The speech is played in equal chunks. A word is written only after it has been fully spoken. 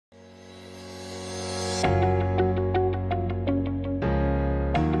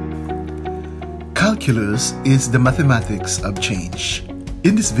Precalculus is the mathematics of change.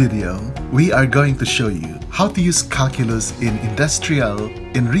 In this video, we are going to show you how to use calculus in industrial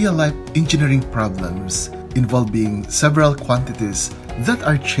and real-life engineering problems involving several quantities that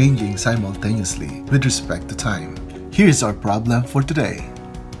are changing simultaneously with respect to time. Here is our problem for today.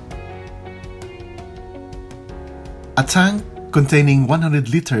 A tank containing 100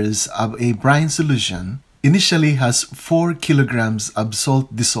 liters of a brine solution initially has 4 kilograms of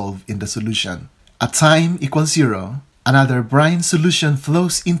salt dissolved in the solution. At time equals 0, another brine solution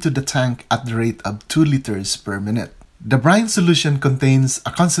flows into the tank at the rate of 2 liters per minute. The brine solution contains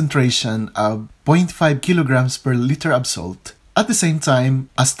a concentration of 0.5 kilograms per liter of salt. At the same time,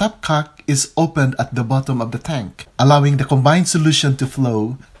 a stopcock is opened at the bottom of the tank, allowing the combined solution to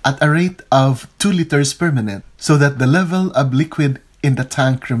flow at a rate of 2 liters per minute so that the level of liquid in the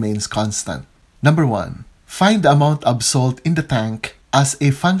tank remains constant. Number 1. Find the amount of salt in the tank as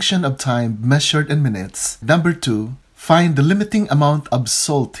a function of time measured in minutes. Number 2. Find the limiting amount of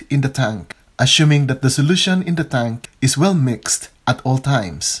salt in the tank, assuming that the solution in the tank is well mixed at all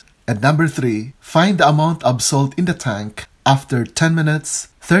times. And number 3. Find the amount of salt in the tank after 10 minutes,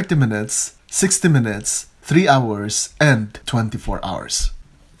 30 minutes, 60 minutes, 3 hours, and 24 hours.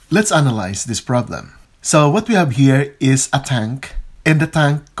 Let's analyze this problem. So what we have here is a tank, and the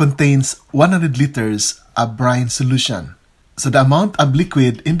tank contains 100 liters of brine solution. So the amount of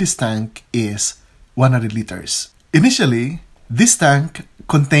liquid in this tank is 100 liters. Initially, this tank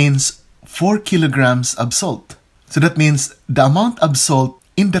contains 4 kilograms of salt. So that means the amount of salt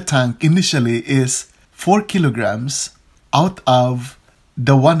in the tank initially is 4 kilograms out of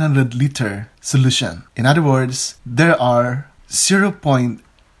the 100 liter solution. In other words, there are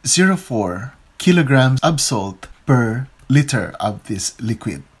 0.04 kilograms of salt per liter of this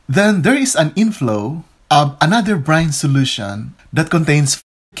liquid. Then there is an inflow of another brine solution that contains 4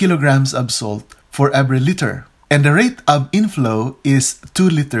 kilograms of salt for every liter. And the rate of inflow is 2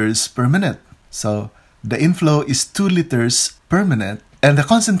 liters per minute. So the inflow is 2 liters per minute. And the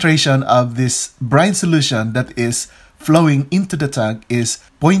concentration of this brine solution that is flowing into the tank is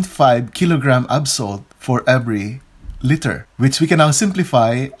 0.5 kilogram of salt for every liter, which we can now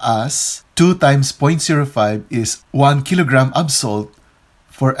simplify as 2 times 0.05 is 1 kilogram of salt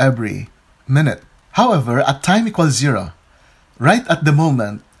for every minute. However, at time equals 0, right at the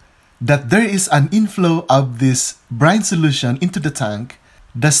moment that there is an inflow of this brine solution into the tank,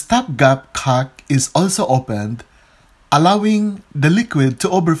 the stopgap cock is also opened, allowing the liquid to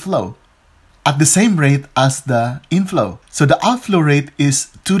overflow at the same rate as the inflow. So the outflow rate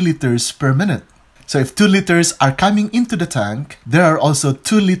is 2 liters per minute. So if 2 liters are coming into the tank, there are also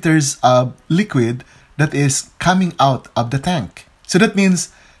 2 liters of liquid that is coming out of the tank. So that means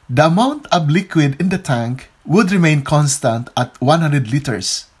the amount of liquid in the tank would remain constant at 100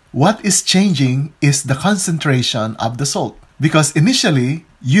 liters. What is changing is the concentration of the salt. Because initially,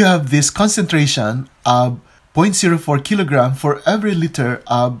 you have this concentration of 0.04 kilogram for every liter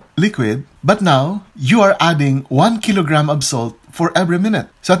of liquid, but now you are adding 1 kilogram of salt for every minute.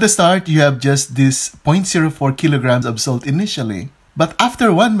 So at the start, you have just this 0.04 kilograms of salt initially. But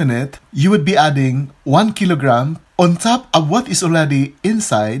after 1 minute, you would be adding 1 kilogram on top of what is already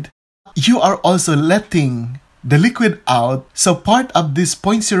inside. You are also letting the liquid out. So part of this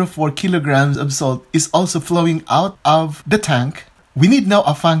 0.04 kilograms of salt is also flowing out of the tank. We need now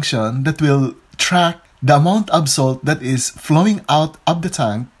a function that will track the amount of salt that is flowing out of the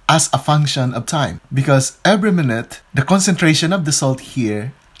tank as a function of time, because every minute the concentration of the salt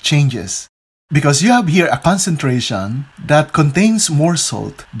here changes. Because you have here a concentration that contains more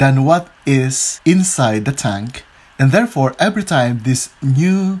salt than what is inside the tank, and therefore every time this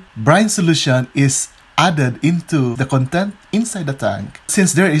new brine solution is added into the content inside the tank,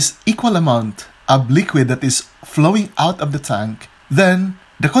 since there is equal amount of liquid that is flowing out of the tank, then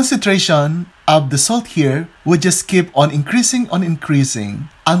the concentration of the salt here would just keep on increasing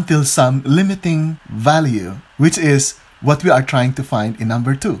until some limiting value, which is what we are trying to find in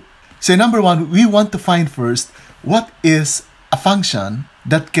number 2. So in number 1, we want to find first what is a function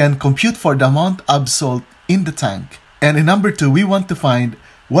that can compute for the amount of salt in the tank. And in number 2, we want to find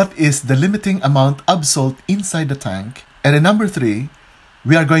what is the limiting amount of salt inside the tank. And in number 3,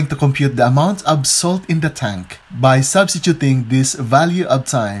 we are going to compute the amount of salt in the tank by substituting this value of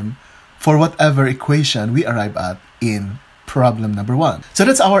time for whatever equation we arrive at in problem number 1. So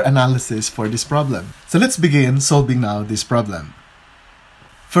that's our analysis for this problem. So let's begin solving now this problem.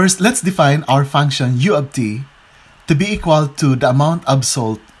 First, let's define our function u of t to be equal to the amount of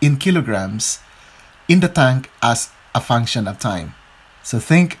salt in kilograms in the tank as a function of time. So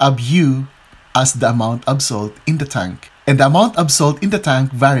think of u as the amount of salt in the tank. And the amount of salt in the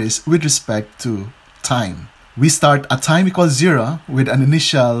tank varies with respect to time. We start at time equals 0 with an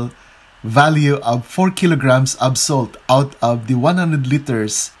initial value of 4 kilograms of salt out of the 100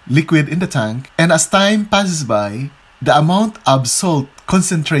 liters liquid in the tank. And as time passes by, the amount of salt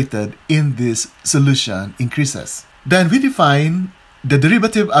concentrated in this solution increases. Then we define the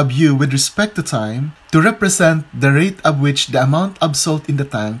derivative of u with respect to time to represent the rate at which the amount of salt in the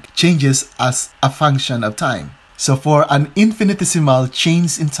tank changes as a function of time. So for an infinitesimal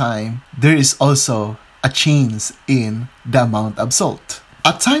change in time, there is also a change in the amount of salt.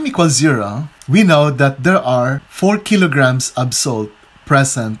 At time equals 0, we know that there are 4 kilograms of salt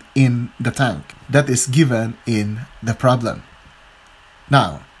present in the tank. That is given in the problem.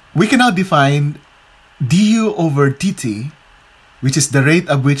 Now, we can now define du over dt, which is the rate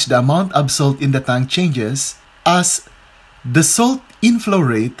at which the amount of salt in the tank changes, as the salt inflow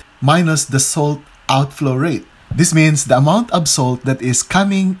rate minus the salt outflow rate. This means the amount of salt that is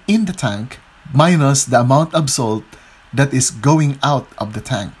coming in the tank minus the amount of salt that is going out of the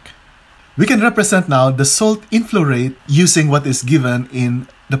tank. We can represent now the salt inflow rate using what is given in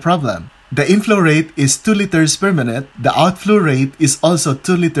the problem. The inflow rate is 2 liters per minute, the outflow rate is also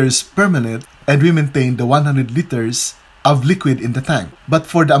 2 liters per minute, and we maintain the 100 liters of liquid in the tank. But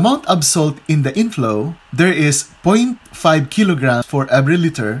for the amount of salt in the inflow, there is 0.5 kilograms for every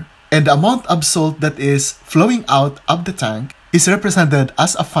liter, and the amount of salt that is flowing out of the tank is represented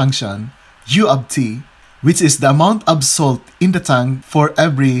as a function u of t, which is the amount of salt in the tank for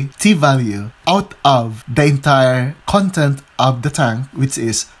every t value out of the entire content of the tank, which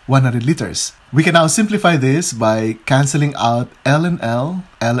is 100 liters. We can now simplify this by cancelling out L and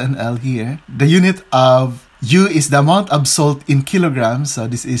L here. The unit of U is the amount of salt in kilograms, so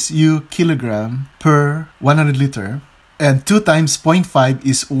this is U kilogram per 100 liter. And 2 times 0.5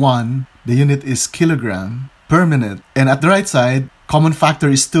 is 1, the unit is kilogram per minute. And at the right side, common factor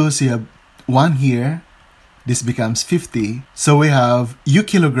is 2, so you have 1 here. This becomes 50. So we have U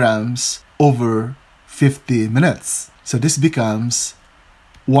kilograms over 50 minutes. So this becomes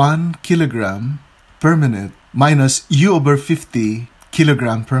 1 kilogram per minute minus U over 50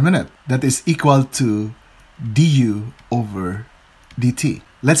 kilogram per minute. That is equal to du over dt.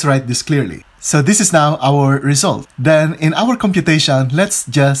 Let's write this clearly. So this is now our result. Then in our computation, let's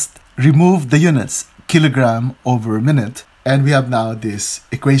just remove the units, kilogram over minute, and we have now this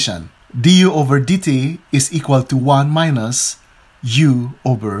equation. Du over dt is equal to 1 minus u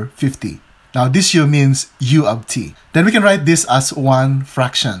over 50. Now this u means u of t. Then we can write this as one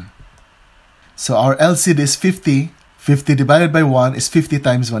fraction. So our LCD is 50. 50 divided by 1 is 50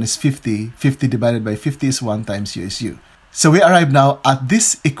 times 1 is 50. 50 divided by 50 is 1 times u is u. So we arrive now at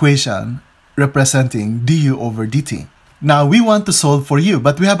this equation representing du over dt. Now we want to solve for u,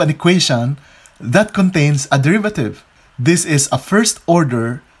 but we have an equation that contains a derivative. This is a first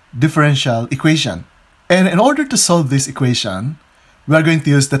order differential equation. And in order to solve this equation, we are going to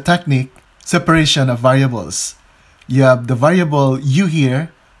use the technique separation of variables. You have the variable u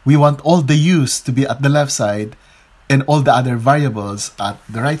here. We want all the u's to be at the left side and all the other variables at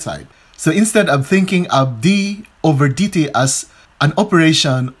the right side. So instead of thinking of d over dt as an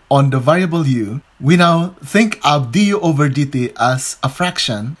operation on the variable u, we now think of du over dt as a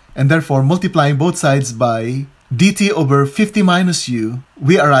fraction, and therefore multiplying both sides by dt over 50 minus u,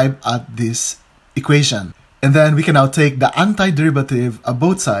 we arrive at this equation. And then we can now take the antiderivative of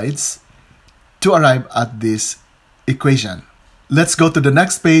both sides to arrive at this equation. Let's go to the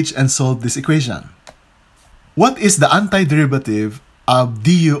next page and solve this equation. What is the antiderivative of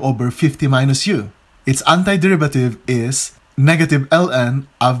du over 50 minus u? Its antiderivative is negative ln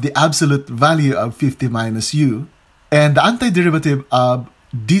of the absolute value of 50 minus u, and the antiderivative of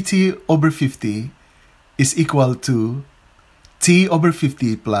dt over 50 is equal to t over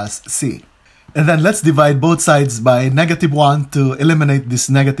 50 plus c. And then let's divide both sides by negative 1 to eliminate this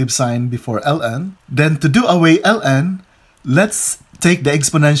negative sign before ln. Then to do away ln, let's take the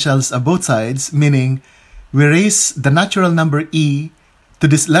exponentials of both sides, meaning we raise the natural number e to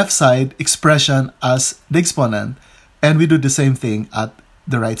this left side expression as the exponent, and we do the same thing at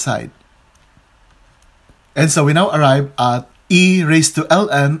the right side. And so we now arrive at e raised to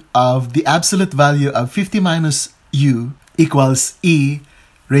ln of the absolute value of 50 minus u equals e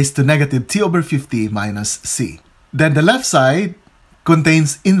raised to negative t over 50 minus c. Then the left side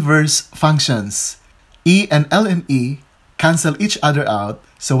contains inverse functions. E and ln e cancel each other out,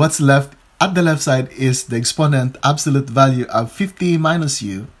 so what's left at the left side is the exponent absolute value of 50 minus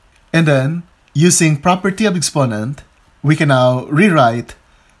u. And then, using property of exponent, we can now rewrite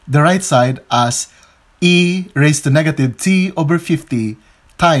the right side as e raised to negative t over 50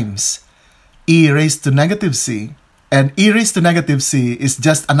 times e raised to negative c. And e raised to negative c is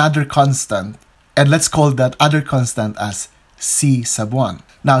just another constant And let's call that other constant as C sub 1.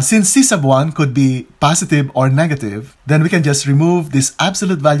 Now, since C sub 1 could be positive or negative, then we can just remove this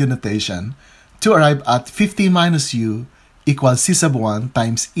absolute value notation to arrive at 50 minus U equals C sub 1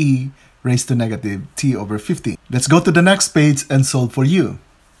 times E raised to negative T over 50. Let's go to the next page and solve for U.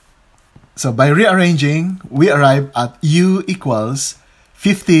 So by rearranging, we arrive at U equals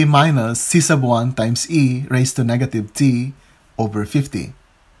 50 minus C sub 1 times E raised to negative T over 50.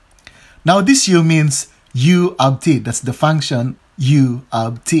 Now this U means U of T. That's the function U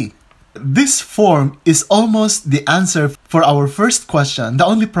of T. This form is almost the answer for our first question. The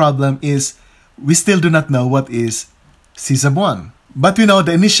only problem is we still do not know what is C sub 1. But we know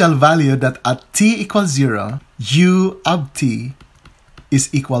the initial value that at T equals 0, U of T is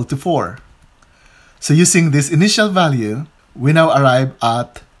equal to 4. So using this initial value, we now arrive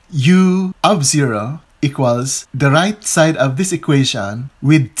at U of 0 equals the right side of this equation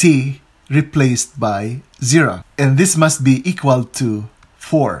with T replaced by 0. And this must be equal to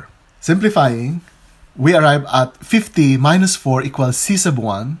 4. Simplifying, we arrive at 50 minus 4 equals C sub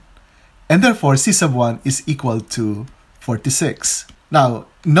 1. And therefore, C sub 1 is equal to 46. Now,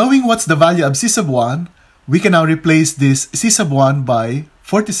 knowing what's the value of C sub 1, we can now replace this C sub 1 by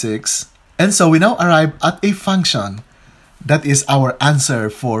 46. And so we now arrive at a function that is our answer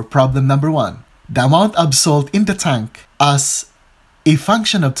for problem number 1. The amount of salt in the tank as a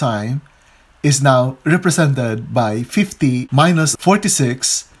function of time is now represented by 50 minus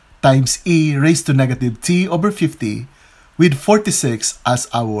 46 times E raised to negative T over 50 with 46 as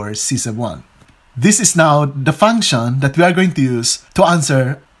our C sub 1. This is now the function that we are going to use to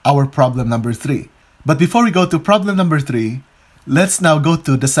answer our problem number 3. But before we go to problem number 3, let's now go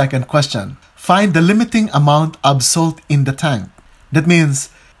to the second question. Find the limiting amount of salt in the tank. That means,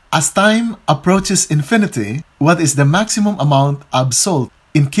 as time approaches infinity, what is the maximum amount of salt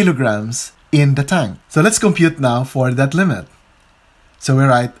in kilograms in the tank? So let's compute now for that limit. So we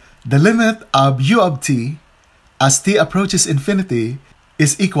write the limit of U of T as T approaches infinity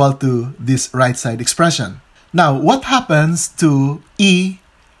is equal to this right side expression. Now, what happens to E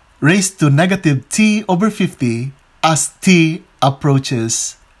raised to negative T over 50 as T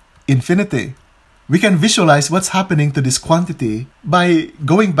approaches infinity? We can visualize what's happening to this quantity by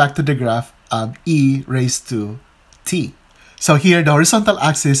going back to the graph of E raised to T. So here, the horizontal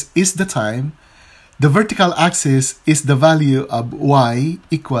axis is the time. The vertical axis is the value of Y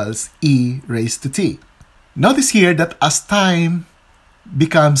equals E raised to T. Notice here that as time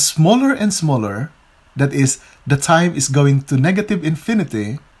becomes smaller and smaller, that is, the time is going to negative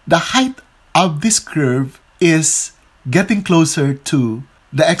infinity, the height of this curve is getting closer to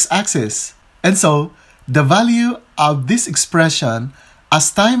the x-axis. And so, the value of this expression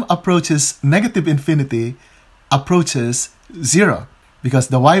as time approaches negative infinity approaches 0 because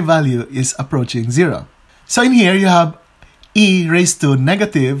the y value is approaching 0. So in here, you have E raised to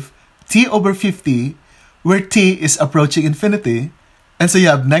negative T over 50 where T is approaching infinity. And so you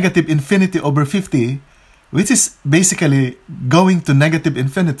have negative infinity over 50, which is basically going to negative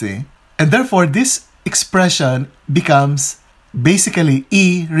infinity. And therefore, this expression becomes basically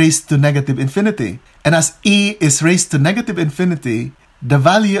E raised to negative infinity. And as E is raised to negative infinity, the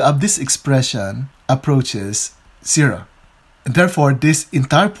value of this expression approaches 0. And therefore, this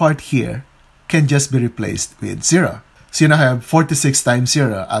entire part here can just be replaced with 0. So you now have 46 times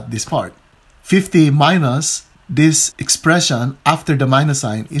 0 at this part. 50 minus this expression after the minus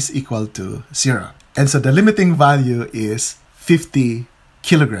sign is equal to 0. And so the limiting value is 50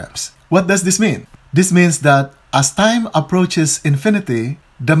 kilograms. What does this mean? This means that as time approaches infinity,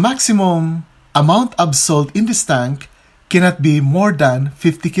 the maximum amount of salt in this tank cannot be more than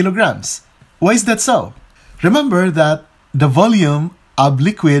 50 kilograms. Why is that so? Remember that the volume of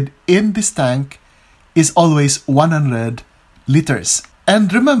liquid in this tank is always 100 liters.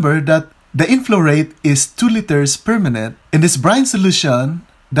 And remember that the inflow rate is 2 liters per minute, and this brine solution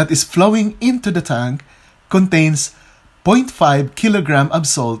that is flowing into the tank contains 0.5 kilogram of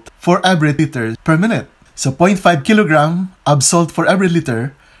salt for every liter per minute. So 0.5 kilogram of salt for every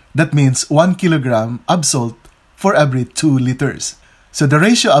liter, that means 1 kilogram of salt for every 2 liters. So the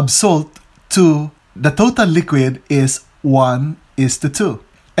ratio of salt to the total liquid is 1:2.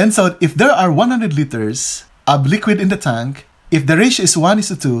 And so if there are 100 liters of liquid in the tank, if the ratio is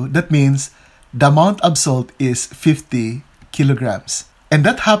 1:2, that means the amount of salt is 50 kilograms. And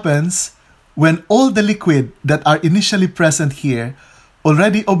that happens when all the liquid that are initially present here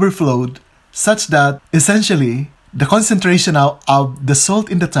already overflowed, such that essentially the concentration of the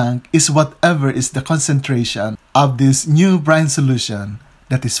salt in the tank is whatever is the concentration of this new brine solution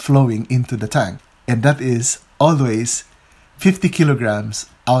that is flowing into the tank. And that is always 50 kilograms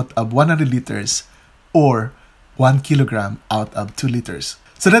out of 100 liters or 1 kilogram out of 2 liters.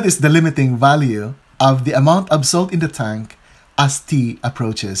 So that is the limiting value of the amount of salt in the tank as t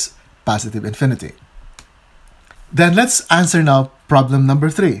approaches positive infinity. Then let's answer now problem number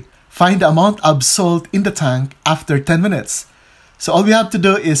 3. Find the amount of salt in the tank after 10 minutes. So all we have to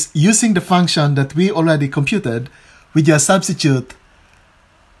do is, using the function that we already computed, we just substitute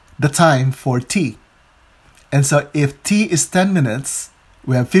the time for t. And so if t is 10 minutes,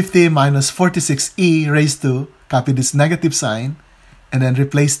 we have 50 minus 46e raised to, copy this negative sign, and then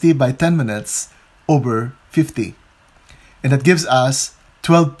replace t by 10 minutes over 50. And that gives us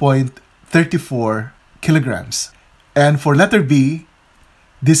 12.34 kilograms. And for letter B,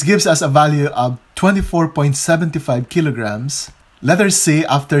 this gives us a value of 24.75 kilograms. Letter C,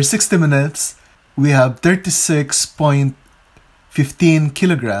 after 60 minutes, we have 36.15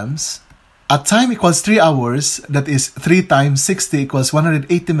 kilograms. At time equals 3 hours, that is 3 times 60 equals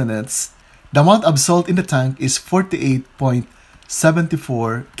 180 minutes, the amount of salt in the tank is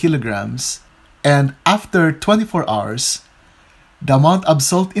 48.74 kilograms. And after 24 hours, the amount of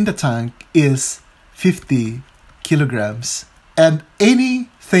salt in the tank is 50 kilograms. And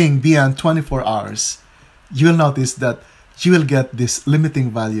anything beyond 24 hours, you will notice that you will get this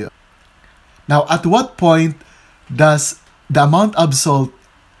limiting value. Now, at what point does the amount of salt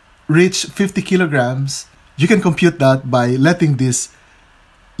reach 50 kilograms? You can compute that by letting this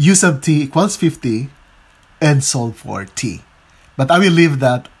u sub t equals 50 and solve for t. But I will leave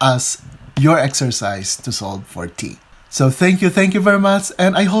that as your exercise to solve for t. So thank you very much,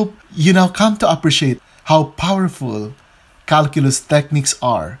 and I hope you now come to appreciate how powerful calculus techniques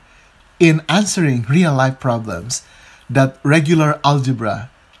are in answering real-life problems that regular algebra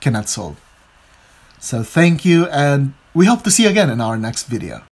cannot solve. So thank you, and we hope to see you again in our next video.